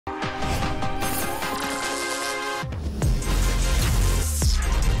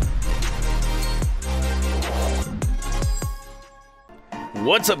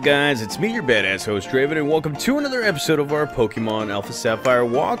What's up, guys? It's me, your badass host, Draven, and welcome to another episode of our Pokemon Alpha Sapphire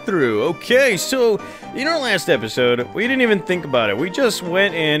walkthrough. Okay, so in our last episode, we didn't even think about it. We just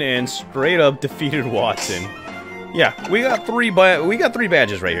went in and straight up defeated Watson. Yeah, we got three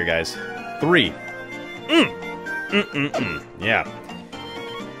badges right here, guys. Three. Yeah.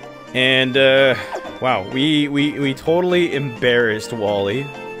 And wow, we totally embarrassed Wally.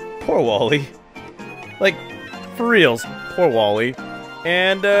 Poor Wally. Like, for reals, poor Wally.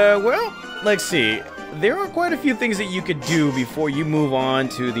 And, well, let's see. There are quite a few things that you could do before you move on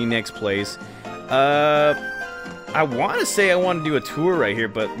to the next place. I want to say I want to do a tour right here,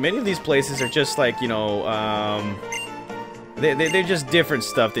 but many of these places are just like, you know, they're just different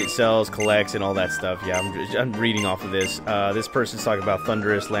stuff that sells, collects, and all that stuff. Yeah, I'm reading off of this. This person's talking about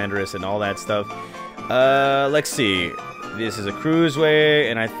Thundurus, Landorus, and all that stuff. Let's see. This is a cruiseway,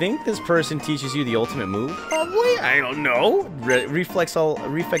 and I think this person teaches you the ultimate move. Probably? I don't know.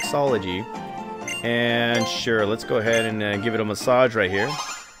 Reflexology. And sure, let's go ahead and give it a massage right here.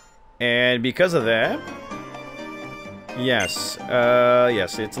 And because of that, yes,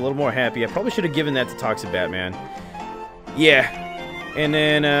 it's a little more happy. I probably should have given that to Toxic Batman. Yeah. And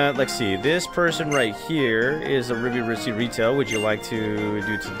then, let's see. This person right here is a Ruby Risky Retail. Would you like to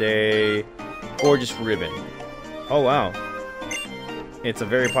do today? Gorgeous ribbon. Oh, wow. It's a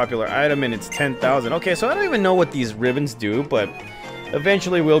very popular item, and it's 10,000. Okay, so I don't even know what these ribbons do, but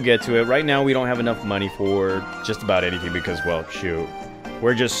eventually we'll get to it. Right now, we don't have enough money for just about anything because, well, shoot,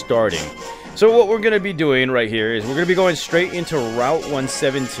 we're just starting. So what we're going to be doing right here is we're going to be going straight into Route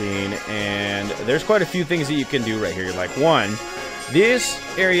 117, and there's quite a few things that you can do right here. Like, one, this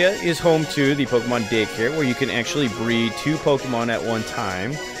area is home to the Pokemon Daycare, where you can actually breed 2 Pokemon at one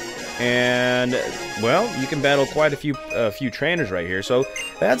time. And, well, you can battle quite a few trainers right here. So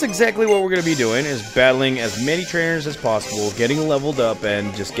that's exactly what we're going to be doing, is battling as many trainers as possible, getting leveled up,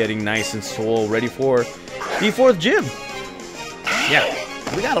 and just getting nice and swole, ready for the 4th gym. Yeah,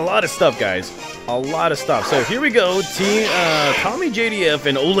 we got a lot of stuff, guys. A lot of stuff. So here we go. Team Tommy, JDF,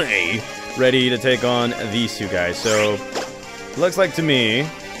 and Ole ready to take on these two guys. So, looks like to me, I'm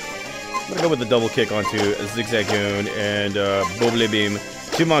going to go with the double kick onto Zigzagoon and Bubble Beam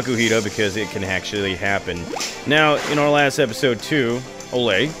to Makuhita, because it can actually happen. Now, in our last episode too,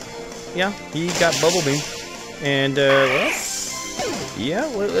 Ole, yeah, he got Bubble Beam. And, well, yeah,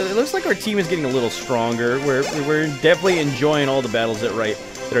 it looks like our team is getting a little stronger. We're definitely enjoying all the battles that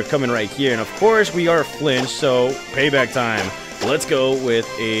are coming right here. And of course, we are flinched, so payback time. Let's go with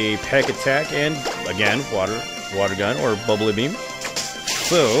a Peck Attack and, again, Water Gun or Bubble Beam.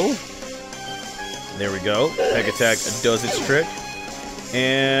 So, there we go. Peck Attack does its trick.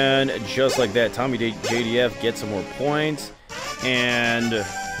 And just like that, Tommy JDF gets some more points. And,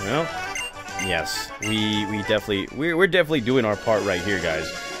 well, yes, we're definitely doing our part right here, guys.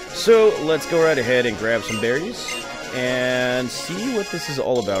 So let's go right ahead and grab some berries and see what this is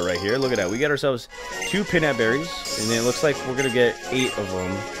all about right here. Look at that. We got ourselves 2 Pinap berries, and it looks like we're going to get 8 of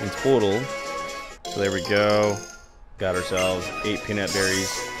them in total. So there we go. Got ourselves 8 Pinap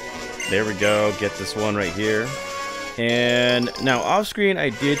berries. There we go. Get this one right here. And now off screen, I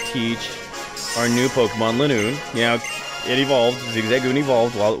did teach our new Pokemon Lanoon. Yeah, it evolved. Zigzagoon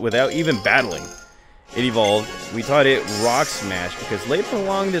evolved without even battling. It evolved. We taught it Rock Smash because later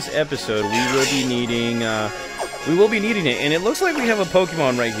along this episode we will be needing it. And it looks like we have a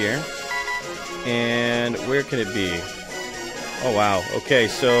Pokemon right here. And where can it be? Oh wow. Okay,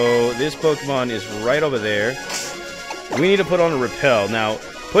 so this Pokemon is right over there. We need to put on a Repel now.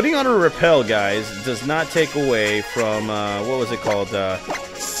 Putting on a Repel, guys, does not take away from, what was it called,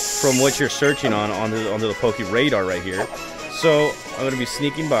 from what you're searching onto the Poke Radar right here. So, I'm going to be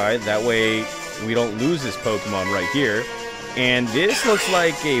sneaking by, that way we don't lose this Pokemon right here. And this looks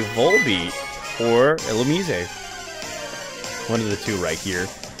like a Volbeat or a Lamize. One of the two right here.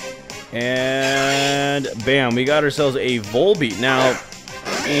 And, bam, we got ourselves a Volbeat. Now,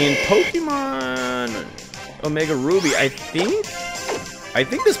 in Pokemon Omega Ruby, I think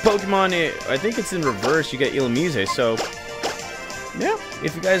this Pokemon, I think it's in reverse. You get Illumise, so yeah.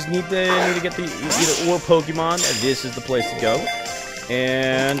 If you guys need to get the either or Pokemon, this is the place to go.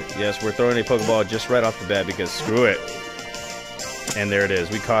 And yes, we're throwing a Pokeball just right off the bat because screw it. And there it is.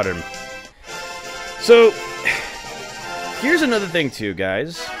 We caught him. So here's another thing too,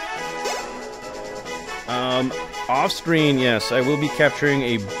 guys. Off screen, yes, I will be capturing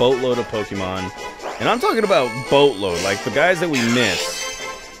a boatload of Pokemon. And I'm talking about boatload, like the guys that we miss.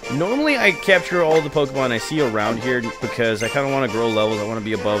 Normally, I capture all the Pokemon I see around here because I kind of want to grow levels. I want to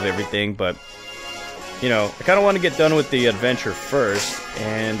be above everything, but, you know, I kind of want to get done with the adventure first.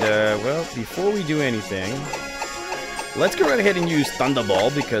 And, well, before we do anything, let's go right ahead and use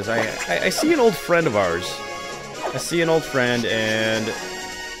Thunderball because I see an old friend of ours. I see an old friend, and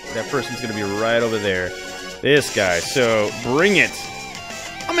that person's going to be right over there. This guy. So, bring it.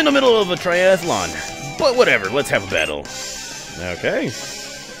 I'm in the middle of a triathlon. But whatever, let's have a battle. Okay.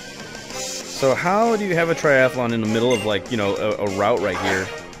 So how do you have a triathlon in the middle of, like, you know, a route right here?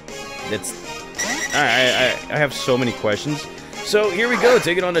 That's... I have so many questions. So here we go,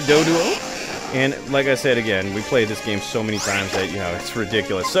 take it on the Doduo. And like I said again, we played this game so many times that, you know, it's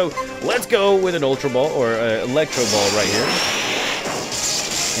ridiculous. So let's go with an Ultra Ball, or Electro Ball right here.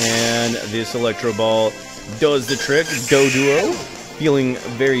 And this Electro Ball does the trick. Doduo, feeling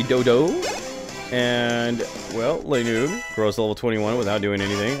very dodo. And, well, Lenood grows to level 21 without doing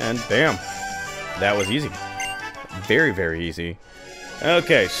anything. And bam, that was easy. Very, very easy.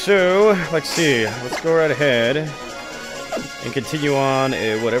 Okay, so, let's see. Let's go right ahead and continue on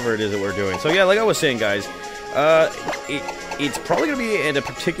whatever it is that we're doing. So, yeah, like I was saying, guys, it's probably going to be in a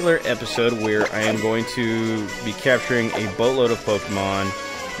particular episode where I am going to be capturing a boatload of Pokemon,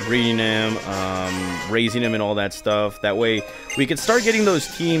 breeding them, raising them, and all that stuff. That way, we can start getting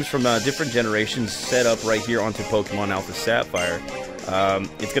those teams from different generations set up right here onto Pokemon Alpha Sapphire.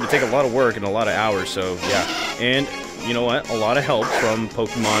 It's going to take a lot of work and a lot of hours, so, yeah. And... you know what? A lot of help from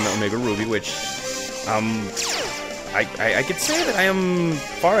Pokemon Omega Ruby, which, I could say that I am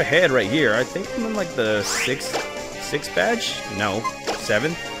far ahead right here. I think I'm in, like, the sixth badge? No,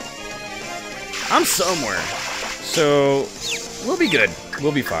 7th? I'm somewhere. So, we'll be good.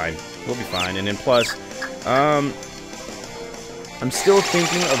 We'll be fine. We'll be fine. And then plus, I'm still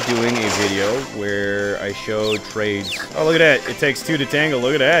thinking of doing a video where I show trades. Oh, look at that. It takes 2 to tangle.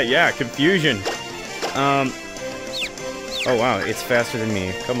 Look at that. Yeah, confusion. Oh, wow, it's faster than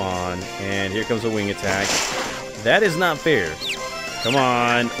me. Come on. And here comes a wing attack. That is not fair. Come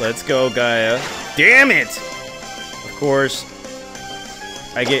on. Let's go, Gaia. Damn it! Of course,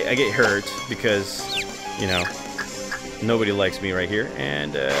 I get hurt because, you know, nobody likes me right here.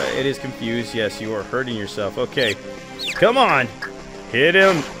 And it is confused. Yes, you are hurting yourself. Okay. Come on. Hit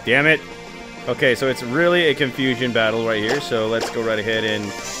him. Damn it. Okay, so it's really a confusion battle right here. So let's go right ahead and...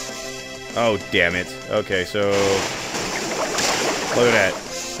 oh, damn it. Okay, so... look at that.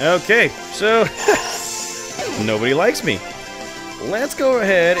 Okay, so nobody likes me. Let's go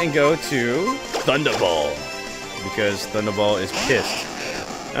ahead and go to Thunderball, because Thunderball is pissed.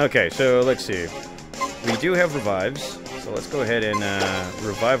 Okay, so let's see. We do have revives, so let's go ahead and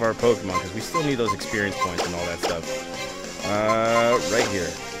revive our Pokemon, because we still need those experience points and all that stuff. Right here.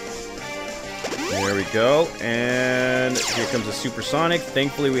 There we go, and here comes a Supersonic.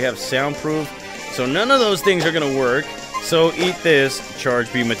 Thankfully, we have Soundproof, so none of those things are going to work. So eat this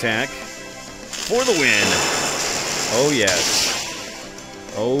charge beam attack for the win. Oh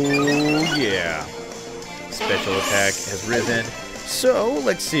yes. Oh yeah. Special attack has risen. So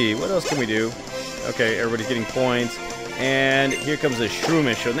let's see, what else can we do? Okay, everybody's getting points, and here comes a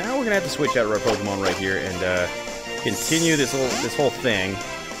Shroomish. So now we're gonna have to switch out our Pokemon right here and continue this whole thing.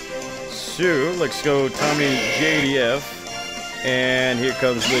 So let's go Tommy JDF, and here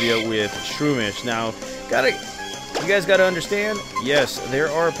comes Lydia with Shroomish. Now you guys gotta understand, yes, there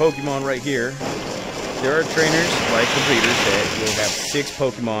are Pokemon right here. There are trainers, like the breeders, that will have 6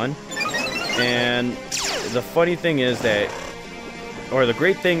 Pokemon. And the funny thing is that, or the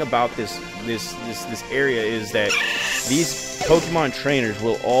great thing about this area is that these Pokemon trainers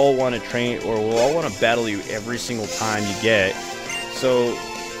will all want to train, or will all want to battle you every single time you get. So,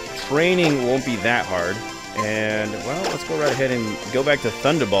 training won't be that hard. And, well, let's go right ahead and go back to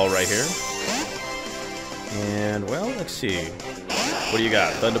Thunderball right here. And, well, let's see. What do you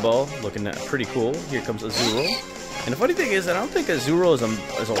got? Thunderball, looking pretty cool. Here comes Azurill. And the funny thing is that I don't think Azurill is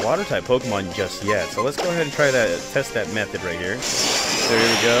a water-type Pokemon just yet. So let's go ahead and test that method right here. So here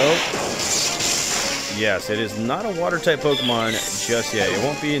we go. Yes, it is not a water-type Pokemon just yet. It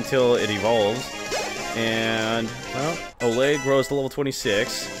won't be until it evolves. And, well, Olay grows to level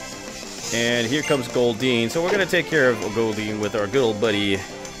 26. And here comes Goldeen. So we're going to take care of Goldeen with our good old buddy,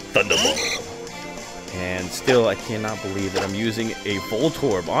 Thunderball. And still, I cannot believe that I'm using a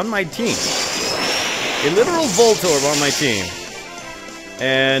Voltorb on my team. A literal Voltorb on my team.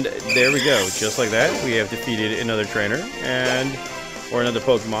 And there we go. Just like that, we have defeated another trainer, or another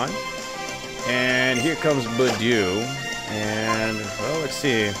Pokemon. And here comes Budew. And, well, let's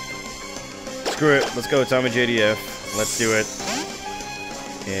see. Screw it. Let's go Tommy JDF. Let's do it.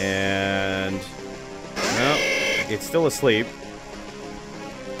 And, well, it's still asleep.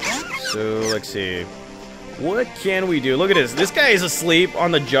 So, let's see. What can we do? Look at this. This guy is asleep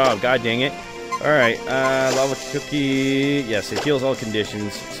on the job. God dang it. Alright, Lava Cookie. Yes, it heals all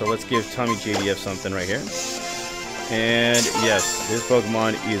conditions. So let's give Tommy JDF something right here. And yes, this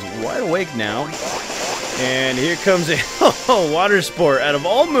Pokemon is wide awake now. And here comes a water sport out of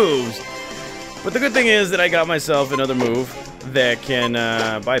all moves. But the good thing is that I got myself another move that can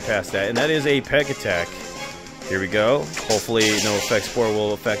bypass that, and that is a Peck Attack. Here we go. Hopefully no Effect Spore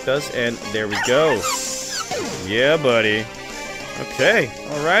will affect us, and there we go. Yeah, buddy. Okay,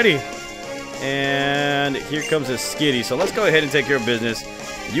 alrighty. And here comes a Skitty, so let's go ahead and take care of business.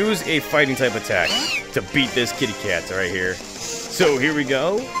 Use a fighting type attack to beat this kitty cat right here. So here we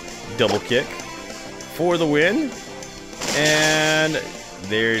go. Double kick for the win. And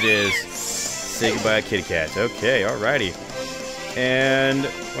there it is. Say goodbye, kitty cat. Okay, alrighty. And,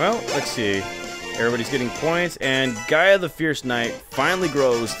 well, let's see. Everybody's getting points, and Gaia the Fierce Knight finally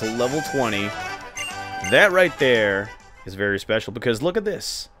grows to level 20. That right there is very special, because look at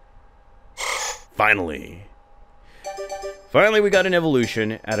this. Finally. Finally, we got an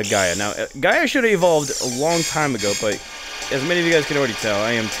evolution out of Gaia. Now, Gaia should have evolved a long time ago, but as many of you guys can already tell,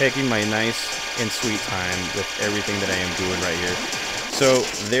 I am taking my nice and sweet time with everything that I am doing right here. So,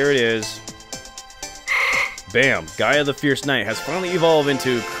 there it is. Bam! Gaia the Fierce Knight has finally evolved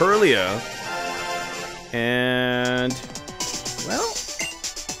into Kirlia. And, well,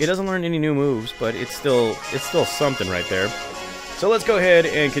 it doesn't learn any new moves, but it's still something right there. So let's go ahead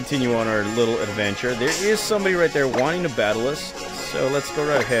and continue on our little adventure. There is somebody right there wanting to battle us. So let's go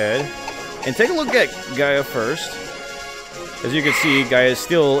right ahead and take a look at Gaia first. As you can see, Gaia is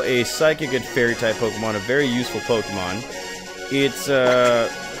still a Psychic and Fairy type Pokemon, a very useful Pokemon.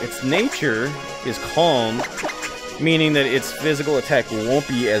 Its nature is Calm, meaning that its physical attack won't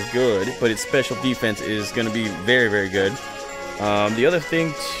be as good, but its special defense is going to be very, very good. The other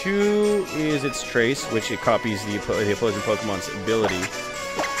thing, too, is its Trace, which it copies the opposing Pokemon's ability.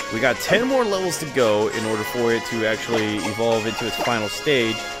 We got 10 more levels to go in order for it to actually evolve into its final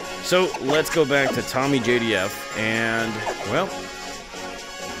stage. So, let's go back to Tommy JDF, and, well,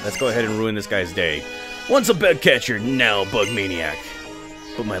 let's go ahead and ruin this guy's day. Once a bug catcher, now a bug maniac.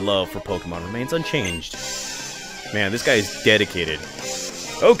 But my love for Pokemon remains unchanged. Man, this guy is dedicated.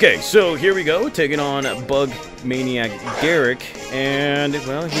 Okay, so here we go, taking on Bug Maniac Derek, and,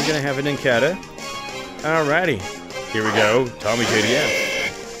 well, he's gonna have an Nincada. Alrighty, here we go, Tommy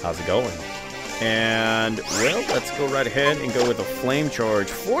JDF. How's it going? And, well, let's go right ahead and go with a Flame Charge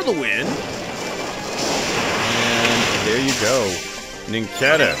for the win. And there you go,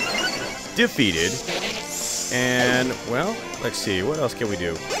 Nincada defeated. And, well, let's see, what else can we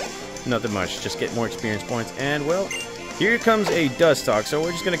do? Nothing much, just get more experience points, and, well, here comes a Dustox, so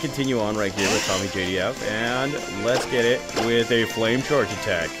we're just going to continue on right here with Tommy JDF, and let's get it with a Flame Charge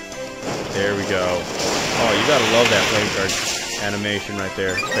attack. There we go. Oh, you gotta love that Flame Charge animation right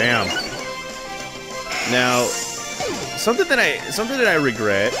there. Bam. Now, something that I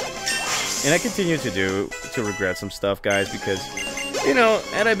regret, and I continue to regret some stuff, guys, because, you know,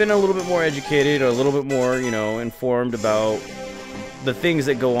 had I been a little bit more educated, or a little bit more, you know, informed about the things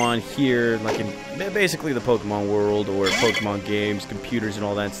that go on here, like in basically the Pokemon world or Pokemon games, computers, and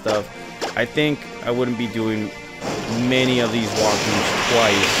all that stuff, I think I wouldn't be doing many of these walkthroughs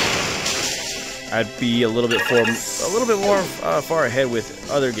twice. I'd be a little bit more far ahead with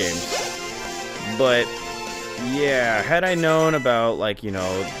other games. But yeah, had I known about, like, you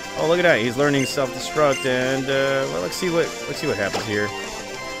know, oh, look at that, he's learning self-destruct, and well, let's see what happens here.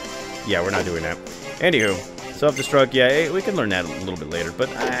 Yeah, we're not doing that. Anywho. Self-destruct, yeah, we can learn that a little bit later, but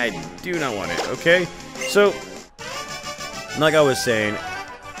I do not want it, okay? So, like I was saying,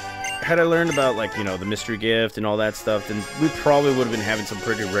 had I learned about, like, you know, the mystery gift and all that stuff, then we probably would have been having some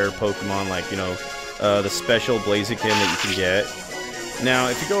pretty rare Pokemon, like, you know, the special Blaziken that you can get. Now,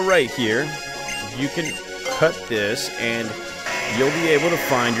 if you go right here, you can cut this, and you'll be able to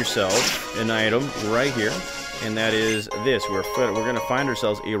find yourself an item right here, and that is this. We're going to find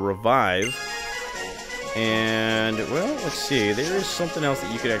ourselves a Revive. And, well, let's see, there is something else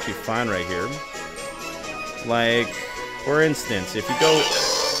that you could actually find right here. Like, for instance, if you go...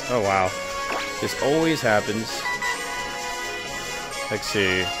 Oh, wow. This always happens. Let's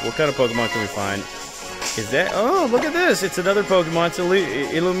see, what kind of Pokemon can we find? Is that... Oh, look at this! It's another Pokemon, it's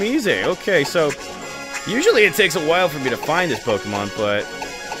Illumise. Okay, so, usually it takes a while for me to find this Pokemon, but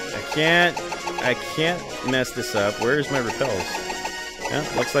I can't mess this up. Where's my repels? Yeah,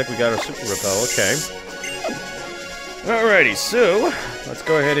 looks like we got our Super Repel, okay. Alrighty, so let's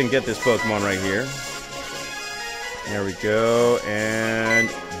go ahead and get this Pokemon right here. There we go, and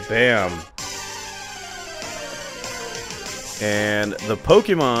bam. And the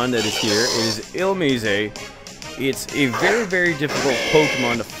Pokemon that is here is Illumise. It's a very, very difficult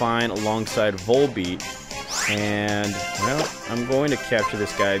Pokemon to find alongside Volbeat. And, well, I'm going to capture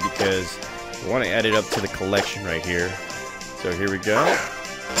this guy because I want to add it up to the collection right here. So here we go.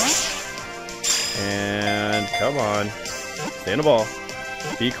 And come on. Stay in the ball.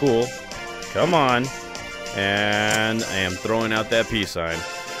 Be cool. Come on. And I am throwing out that peace sign.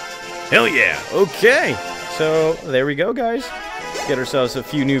 Hell yeah. Okay. So there we go, guys. Get ourselves a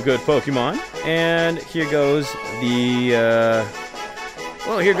few new good Pokemon. And here goes the...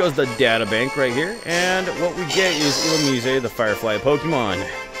 well, here goes the data bank right here. And what we get is Illumise, the Firefly Pokemon.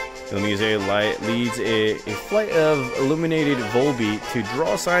 Illumise leads a flight of illuminated Volbeat to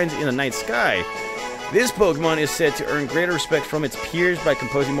draw signs in the night sky. This Pokemon is said to earn greater respect from its peers by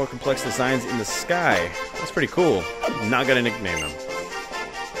composing more complex designs in the sky. That's pretty cool. I'm not gonna nickname him.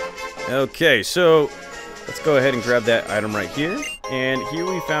 Okay, so let's go ahead and grab that item right here. And here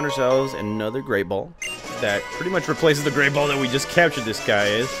we found ourselves another Great Ball that pretty much replaces the Great Ball that we just captured this guy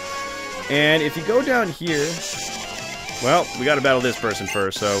is. And if you go down here, well, we gotta battle this person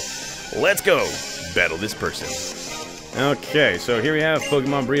first, so let's go battle this person. Okay, so here we have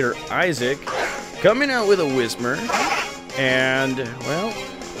Pokemon Breeder Isaac coming out with a Whismur, and, well,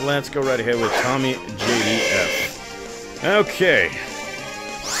 let's go right ahead with Tommy JDF. Okay,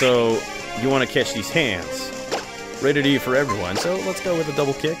 so you want to catch these hands. Rated E for everyone, so let's go with a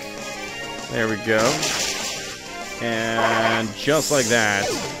double kick. There we go. And just like that,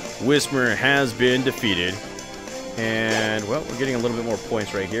 Whismur has been defeated. And, well, we're getting a little bit more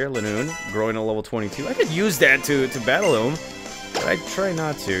points right here. Lanoon, growing to level 22. I could use that to battle him, but I try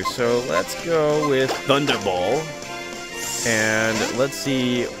not to. So let's go with Thunderball. And let's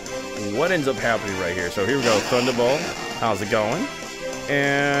see what ends up happening right here. So here we go, Thunderball. How's it going?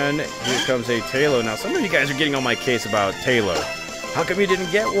 And here comes a Tailo. Now, some of you guys are getting on my case about Tailo. How come you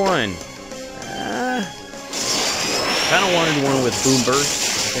didn't get one? Kind of wanted one with Boom Burst.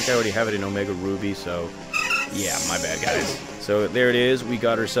 I think I already have it in Omega Ruby, so yeah, my bad, guys. So there it is. We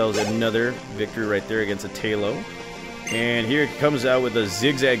got ourselves another victory right there against a Tailo. And here it comes out with a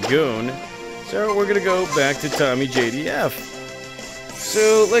Zigzagoon. So we're going to go back to Tommy JDF.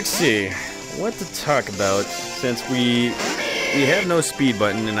 So let's see what to talk about since we have no speed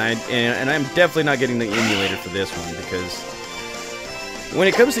button, and I'm definitely not getting the emulator for this one, because when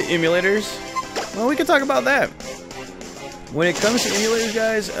it comes to emulators, well, we can talk about that. When it comes to emulators,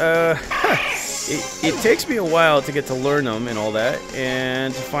 guys, it takes me a while to get to learn them and all that,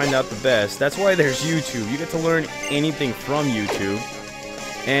 and to find out the best. That's why there's YouTube. You get to learn anything from YouTube.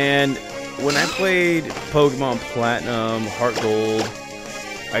 And when I played Pokemon Platinum, Heart Gold,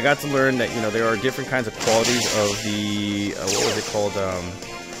 I got to learn that, you know, there are different kinds of qualities of the, what was it called,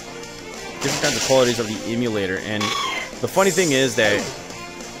 different kinds of qualities of the emulator. And the funny thing is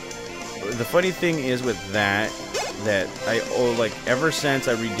with that like, ever since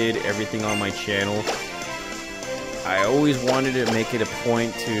I redid everything on my channel, I always wanted to make it a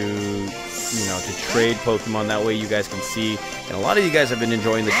point to, you know, to trade Pokemon. That way you guys can see. And a lot of you guys have been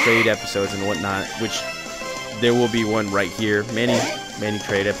enjoying the trade episodes and whatnot, which there will be one right here. Many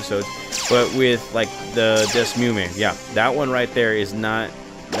trade episodes. But with, like, the Desmume, yeah, that one right there is not,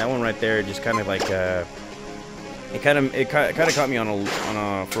 that one right there just kind of like, it kind of caught me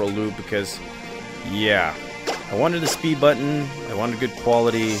for a loop, because, yeah, I wanted a speed button, I wanted good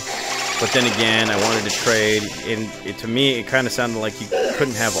quality, but then again, I wanted to trade, and to me, it kind of sounded like you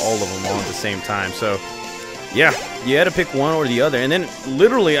couldn't have all of them all at the same time. So, yeah, you had to pick one or the other. And then,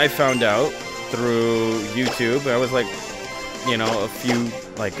 literally, I found out through YouTube, I was like, you know, a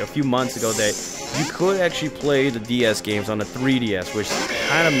few months ago, that you could actually play the DS games on the 3DS, which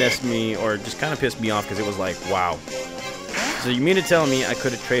kind of messed me, or just kind of pissed me off, because it was like, wow. So you mean to tell me I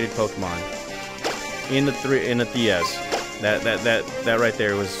could have traded Pokemon in the DS? That right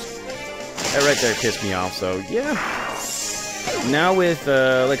there was, that right there pissed me off. So yeah. Now with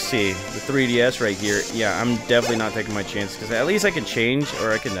let's see, the 3DS right here, yeah, I'm definitely not taking my chance, because at least I can change,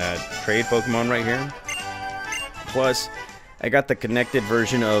 or I can trade Pokemon right here. Plus, I got the connected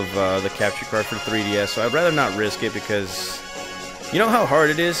version of the capture card for 3DS, so I'd rather not risk it, because you know how hard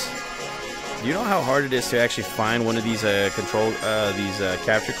it is? Do you know how hard it is to actually find one of these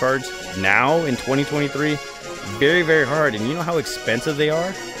capture cards now in 2023? Very, very hard. And you know how expensive they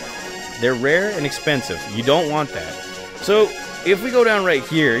are? They're rare and expensive. You don't want that. So if we go down right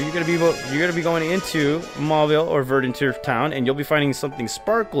here, you're gonna be going into Mauville or Verdenturf Town, and you'll be finding something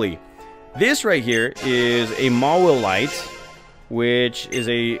sparkly. This right here is a Mawilite, which is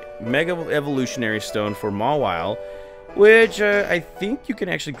a Mega Evolutionary Stone for Mawile, which I think you can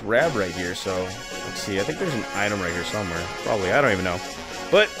actually grab right here. So let's see, I think there's an item right here somewhere. Probably, I don't even know.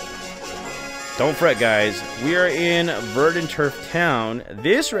 But don't fret, guys. We are in Verdenturf Town.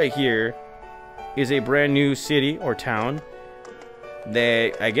 This right here is a brand new city or town.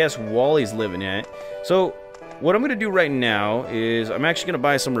 that I guess Wally's living at. So what I'm going to do right now is I'm actually going to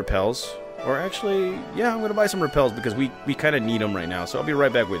buy some repels. Or actually, yeah, I'm going to buy some repels because we kind of need them right now. So I'll be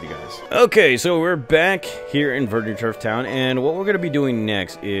right back with you guys. Okay, so we're back here in Verdenturf Town. And what we're going to be doing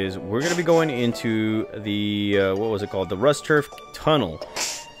next is we're going to be going into the, what was it called? The Verdenturf Tunnel.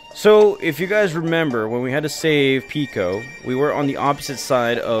 So if you guys remember, when we had to save Pico, we were on the opposite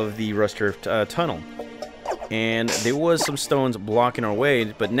side of the Verdenturf Tunnel. And there was some stones blocking our way.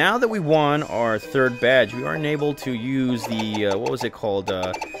 But now that we won our 3rd badge, we aren't able to use the, what was it called?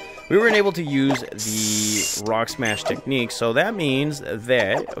 We weren't able to use the rock smash technique, so that means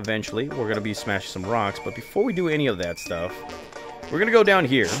that eventually we're going to be smashing some rocks. But before we do any of that stuff, we're going to go down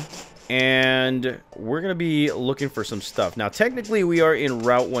here, and we're going to be looking for some stuff. Now, technically, we are in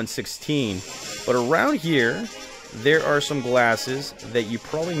Route 116, but around here, there are some glasses that you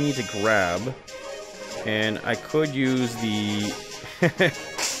probably need to grab, and I could use the...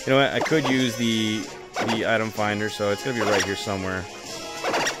 you know what? I could use the item finder, so it's going to be right here somewhere.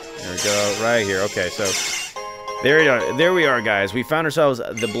 There we go, right here. Okay, so there we are, guys. We found ourselves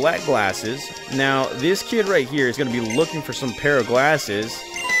the black glasses. Now, this kid right here is going to be looking for some pair of glasses,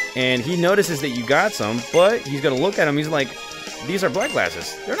 and he notices that you got some, but he's going to look at them. He's like, these are black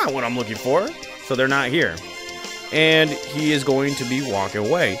glasses. They're not what I'm looking for, so they're not here. And he is going to be walking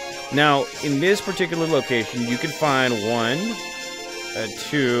away. Now, in this particular location, you can find 1,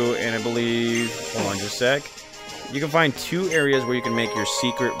 2, and I believe, hold on just a sec. You can find 2 areas where you can make your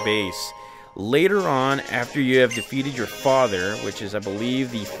secret base. Later on, after you have defeated your father, which is, I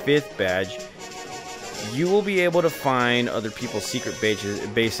believe, the 5th badge, you will be able to find other people's secret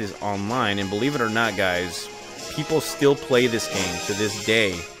bases online. And believe it or not, guys, people still play this game to this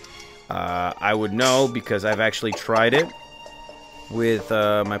day. I would know because I've actually tried it with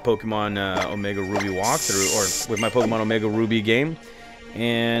my Pokemon Omega Ruby walkthrough, or with my Pokemon Omega Ruby game.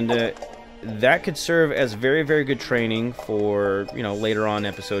 And that could serve as very, very good training for, you know, later on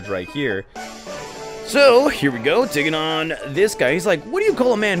episodes right here. So, here we go, taking on this guy. He's like, what do you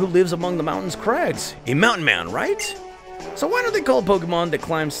call a man who lives among the mountain's crags? A mountain man, right? So why don't they call a Pokemon that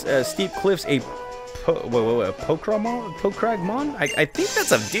climbs steep cliffs a Pokragmon? I think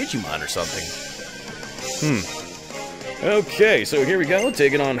that's a Digimon or something. Okay, so here we go,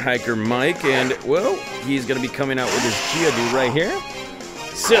 taking on Hiker Mike, and, well, he's going to be coming out with his Geodude right here.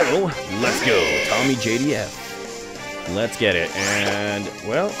 So, let's go, Tommy JDF. Let's get it, and,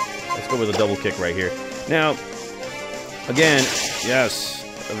 well, let's go with a double kick right here. Now, again, yes,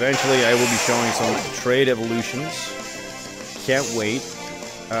 eventually I will be showing some trade evolutions. Can't wait.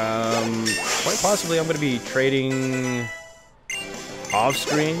 Quite possibly I'm going to be trading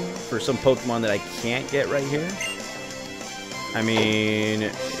off-screen for some Pokemon that I can't get right here. I mean,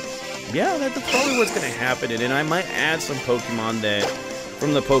 yeah, that's probably what's going to happen, and I might add some Pokemon that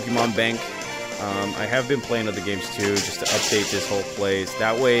from the Pokemon Bank. I have been playing other games too, just to update this whole place.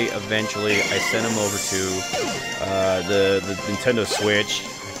 That way, eventually, I send them over to the Nintendo Switch.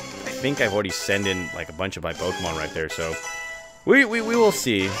 I think I've already sent in like a bunch of my Pokemon right there, so we will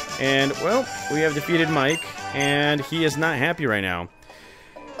see. And, well, we have defeated Mike, and he is not happy right now.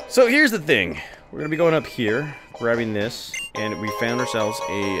 So here's the thing. We're going to be going up here, grabbing this, and we found ourselves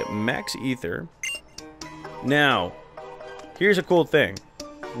a Max Ether. Now, here's a cool thing.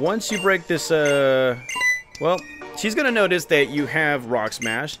 Once you break this, well, she's going to notice that you have Rock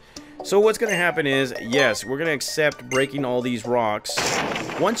Smash. So what's going to happen is, yes, we're going to accept breaking all these rocks.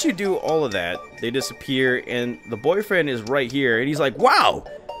 Once you do all of that, they disappear, and the boyfriend is right here, and he's like, wow,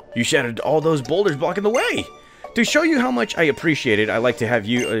 you shattered all those boulders blocking the way. To show you how much I appreciate it, I'd like to have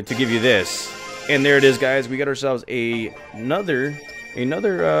you, to give you this. And there it is, guys. We got ourselves another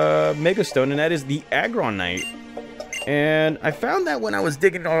Mega Stone, and that is the Agronite. And I found that when I was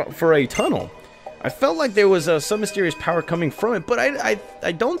digging for a tunnel. I felt like there was some mysterious power coming from it, but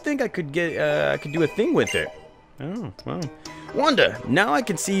I don't think I could get I could do a thing with it. Oh, well. Wanda, now I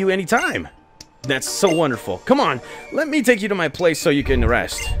can see you anytime. That's so wonderful. Come on, let me take you to my place so you can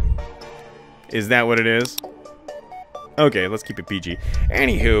rest. Is that what it is? Okay, let's keep it PG.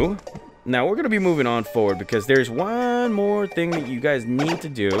 Anywho, now we're going to be moving on forward because there's one more thing that you guys need to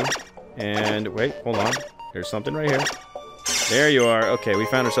do. And wait, hold on. There's something right here. There you are. Okay, we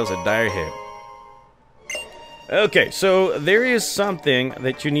found ourselves a dire hit. Okay, so there is something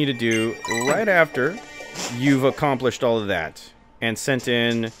that you need to do right after you've accomplished all of that and sent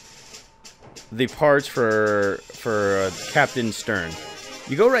in the parts for Captain Stern.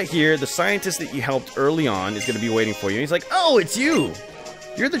 You go right here. The scientist that you helped early on is going to be waiting for you. He's like, "Oh, it's you.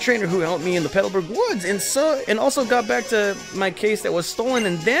 You're the trainer who helped me in the Petalburg Woods, and also got back to my case that was stolen,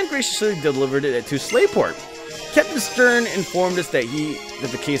 and then graciously delivered it to Slayport. Captain Stern informed us that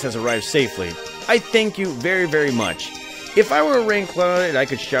the case has arrived safely. I thank you very, very much. If I were a rain cloud and I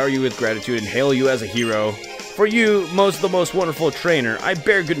could shower you with gratitude and hail you as a hero, for you, the most wonderful trainer, I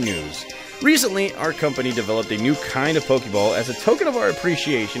bear good news. Recently, our company developed a new kind of Pokeball. As a token of our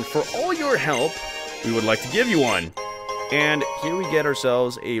appreciation for all your help, we would like to give you one. And here we get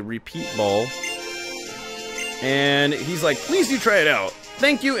ourselves a repeat ball. And he's like, please do try it out.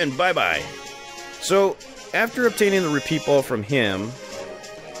 Thank you and bye-bye. So, after obtaining the repeat ball from him,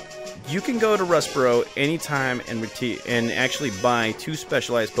 you can go to Rustboro anytime and actually buy 2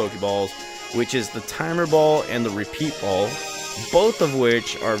 specialized Pokeballs, which is the Timer Ball and the Repeat Ball, both of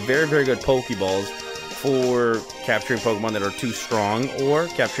which are very, very good Pokeballs for capturing Pokemon that are too strong or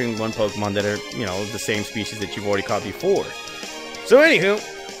capturing one Pokemon that are, you know, the same species that you've already caught before. So, anywho,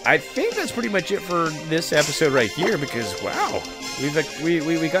 I think that's pretty much it for this episode right here because, wow, we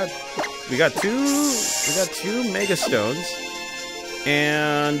got two Mega Stones,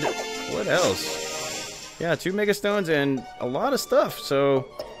 and what else? Yeah, 2 Mega Stones and a lot of stuff. So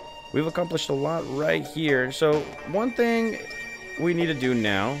we've accomplished a lot right here. So one thing we need to do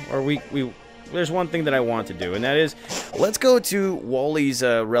now, or there's one thing that I want to do, and that is let's go to Wally's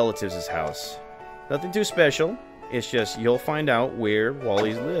relatives' house. Nothing too special. It's just you'll find out where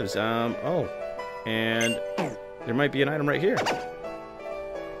Wally lives. Oh, and there might be an item right here.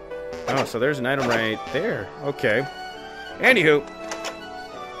 Oh, so there's an item right there. Okay. Anywho,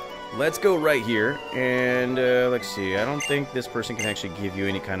 let's go right here, and let's see. I don't think this person can actually give you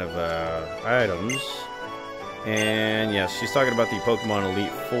any kind of items. And yes, she's talking about the Pokemon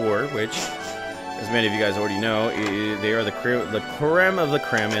Elite Four, which, as many of you guys already know, they are the creme of the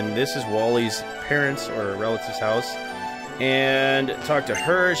creme, and this is Wally's parents' or relatives' house. And talk to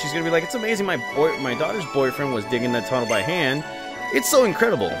her. She's gonna be like, "It's amazing. My daughter's boyfriend was digging that tunnel by hand. It's so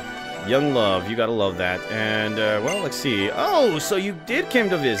incredible." Young love, you gotta love that. And, well, let's see. Oh, so you did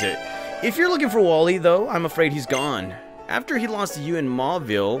come to visit. If you're looking for Wally, though, I'm afraid he's gone. After he lost to you in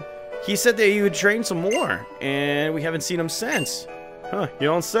Mauville, he said that he would train some more, and we haven't seen him since. Huh, you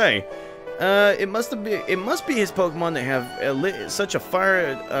don't say. It must be his Pokemon that have lit such a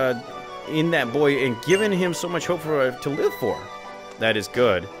fire in that boy and given him so much hope to live for. That is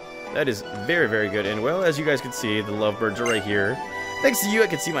good. That is very, very good. And, well, as you guys can see, the lovebirds are right here. Thanks to you, I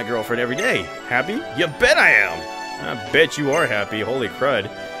can see my girlfriend every day. Happy? You bet I am! I bet you are happy. Holy crud.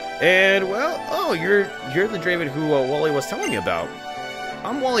 And, well, oh, you're the Draven who Wally was telling me about.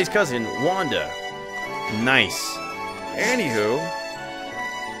 I'm Wally's cousin, Wanda. Nice. Anywho,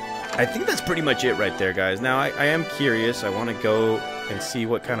 I think that's pretty much it right there, guys. Now, I am curious. I want to go and see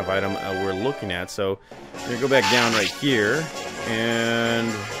what kind of item we're looking at. So, I'm going to go back down right here. And,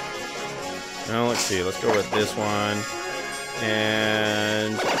 now, let's see. Let's go with this one.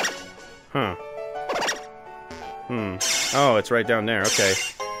 And, oh, it's right down there. Okay.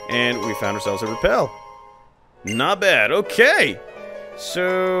 And we found ourselves a repel. Not bad. Okay.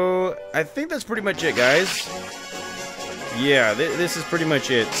 So, I think that's pretty much it, guys. Yeah, this is pretty much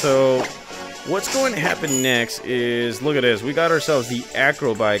it. So, what's going to happen next is, look at this. We got ourselves the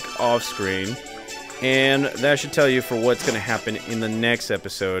Acrobike off screen. And that should tell you for what's going to happen in the next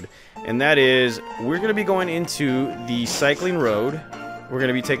episode. And that is, we're going to be going into the cycling road. We're going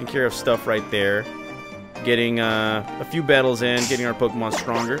to be taking care of stuff right there. Getting a few battles in, getting our Pokemon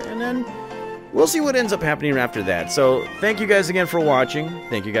stronger. And then we'll see what ends up happening after that. So, thank you guys again for watching.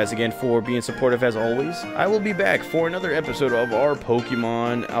 Thank you guys again for being supportive as always. I will be back for another episode of our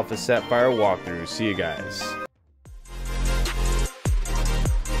Pokemon Alpha Sapphire walkthrough. See you guys.